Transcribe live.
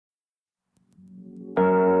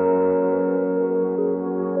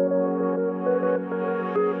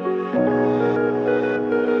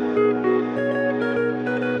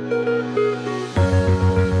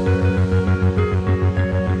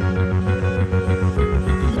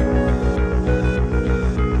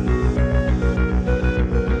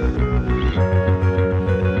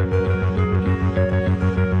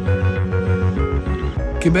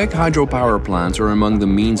Quebec hydropower plants are among the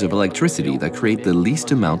means of electricity that create the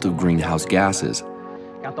least amount of greenhouse gases.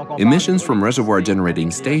 Emissions from reservoir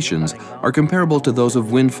generating stations are comparable to those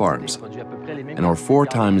of wind farms and are 4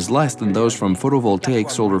 times less than those from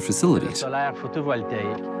photovoltaic solar facilities.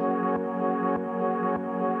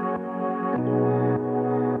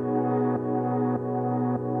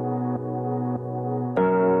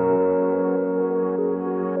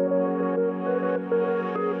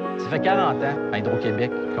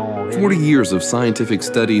 Hydro-Québec 40 years of scientific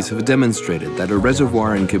studies have demonstrated that a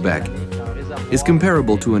reservoir in Quebec is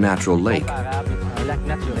comparable to a natural lake.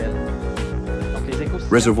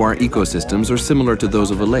 Reservoir ecosystems are similar to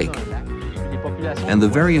those of a lake, and the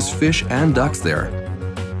various fish and ducks there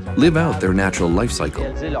live out their natural life cycle.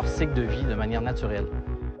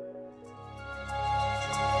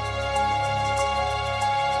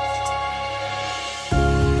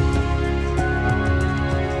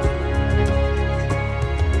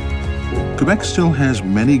 Quebec still has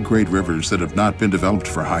many great rivers that have not been developed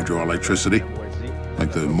for hydroelectricity,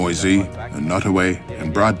 like the Moisy, and Nottoway,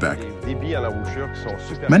 and Broadbeck.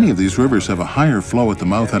 Many of these rivers have a higher flow at the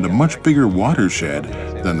mouth and a much bigger watershed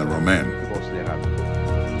than the Romaine.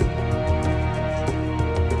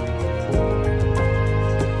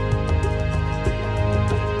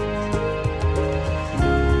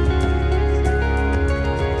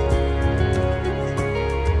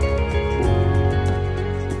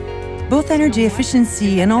 Both energy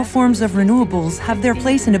efficiency and all forms of renewables have their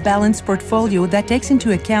place in a balanced portfolio that takes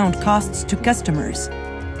into account costs to customers.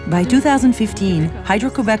 By 2015,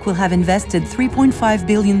 Hydro-Québec will have invested $3.5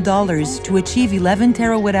 billion to achieve 11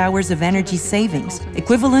 terawatt-hours of energy savings,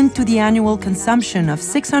 equivalent to the annual consumption of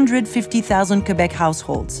 650,000 Quebec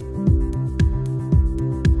households.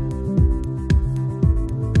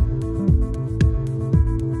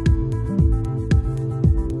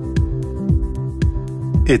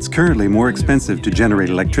 It's currently more expensive to generate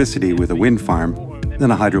electricity with a wind farm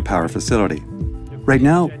than a hydropower facility. Right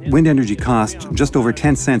now, wind energy costs just over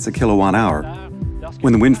 10 cents a kilowatt hour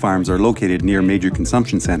when the wind farms are located near major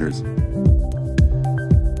consumption centers.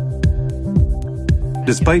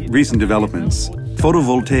 Despite recent developments,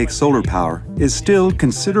 photovoltaic solar power is still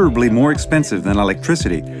considerably more expensive than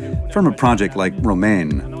electricity from a project like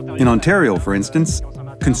Romaine. In Ontario, for instance,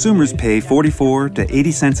 consumers pay 44 to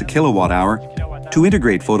 80 cents a kilowatt hour to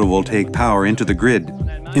integrate photovoltaic power into the grid.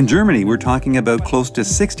 In Germany, we're talking about close to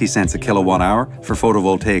 60 cents a kilowatt hour for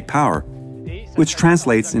photovoltaic power, which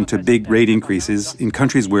translates into big rate increases in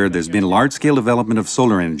countries where there's been large-scale development of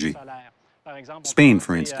solar energy. Spain,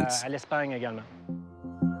 for instance.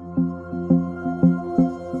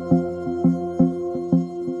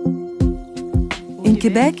 In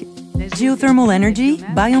Quebec, geothermal energy,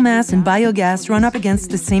 biomass, and biogas run up against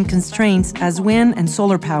the same constraints as wind and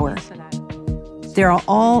solar power. They are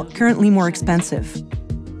all currently more expensive.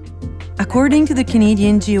 According to the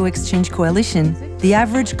Canadian Geo-Exchange Coalition, the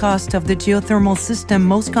average cost of the geothermal system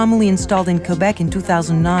most commonly installed in Quebec in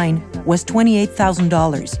 2009 was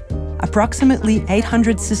 $28,000. Approximately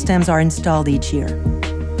 800 systems are installed each year.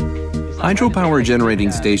 Hydropower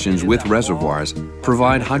generating stations with reservoirs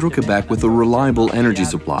provide Hydro-Québec with a reliable energy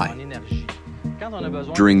supply.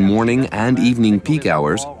 During morning and evening peak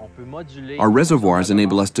hours, our reservoirs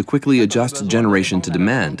enable us to quickly adjust generation to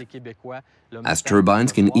demand, as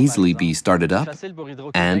turbines can easily be started up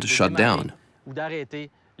and shut down.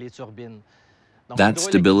 That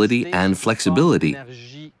stability and flexibility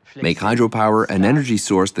make hydropower an energy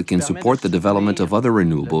source that can support the development of other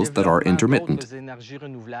renewables that are intermittent,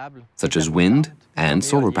 such as wind and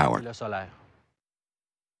solar power.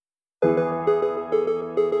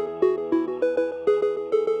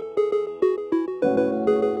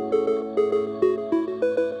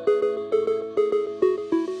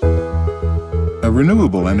 A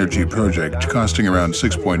renewable energy project costing around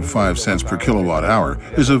 6.5 cents per kilowatt hour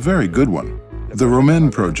is a very good one. The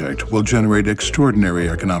Romaine project will generate extraordinary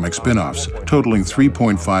economic spin-offs totaling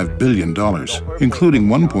 $3.5 billion, including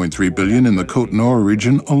 $1.3 billion in the Côte-Nord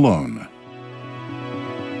region alone.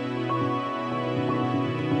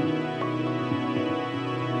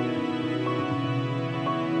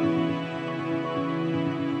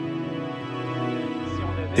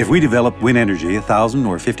 If we develop wind energy 1,000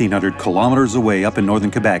 or 1,500 kilometers away up in northern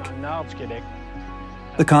Quebec,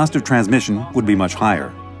 the cost of transmission would be much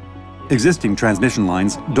higher. Existing transmission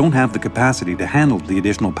lines don't have the capacity to handle the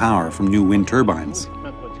additional power from new wind turbines.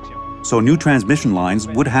 So new transmission lines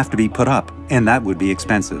would have to be put up, and that would be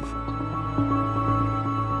expensive.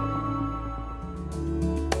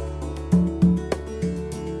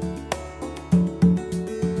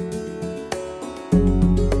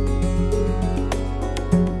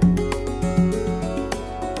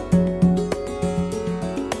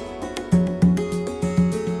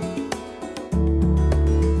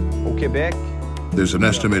 Hydro-Québec. There's an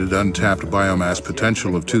estimated untapped biomass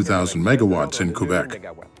potential of 2,000 megawatts in Quebec.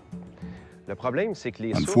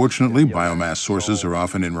 Unfortunately, biomass sources are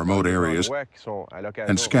often in remote areas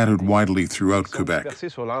and scattered widely throughout Quebec.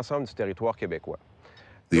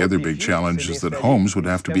 The other big challenge is that homes would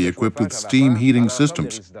have to be equipped with steam heating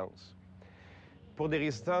systems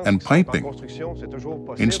and piping.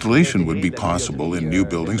 Installation would be possible in new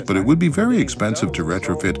buildings, but it would be very expensive to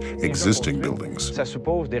retrofit existing buildings. Ça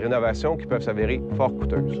suppose des rénovations qui peuvent s'avérer fort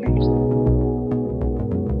coûteuses.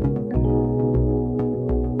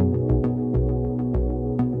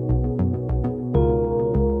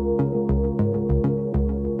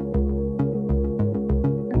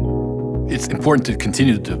 It's important to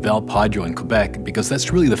continue to develop hydro in Quebec because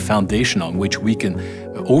that's really the foundation on which we can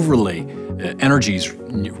overlay energies,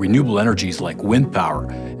 renewable energies like wind power.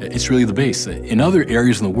 It's really the base. In other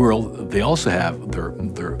areas in the world, they also have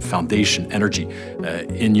their foundation energy.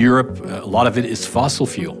 In Europe, a lot of it is fossil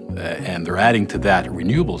fuel, and they're adding to that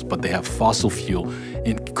renewables, but they have fossil fuel.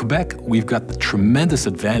 In Quebec, we've got the tremendous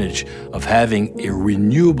advantage of having a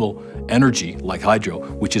renewable energy like hydro,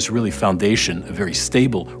 which is really foundation, a very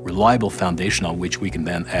stable, reliable foundation on which we can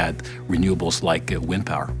then add renewables like wind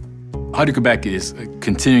power. Hydro-Québec is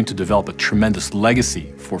continuing to develop a tremendous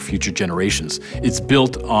legacy for future generations. It's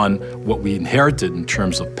built on what we inherited in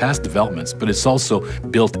terms of past developments, but it's also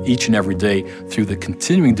built each and every day through the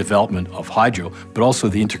continuing development of hydro, but also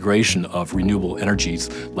the integration of renewable energies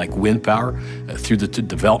like wind power, through the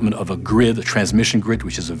development of a grid, a transmission grid,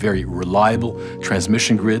 which is a very reliable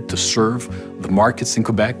transmission grid to serve the markets in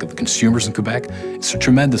Quebec, the consumers in Quebec. It's a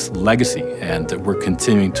tremendous legacy, and we're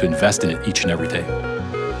continuing to invest in it each and every day.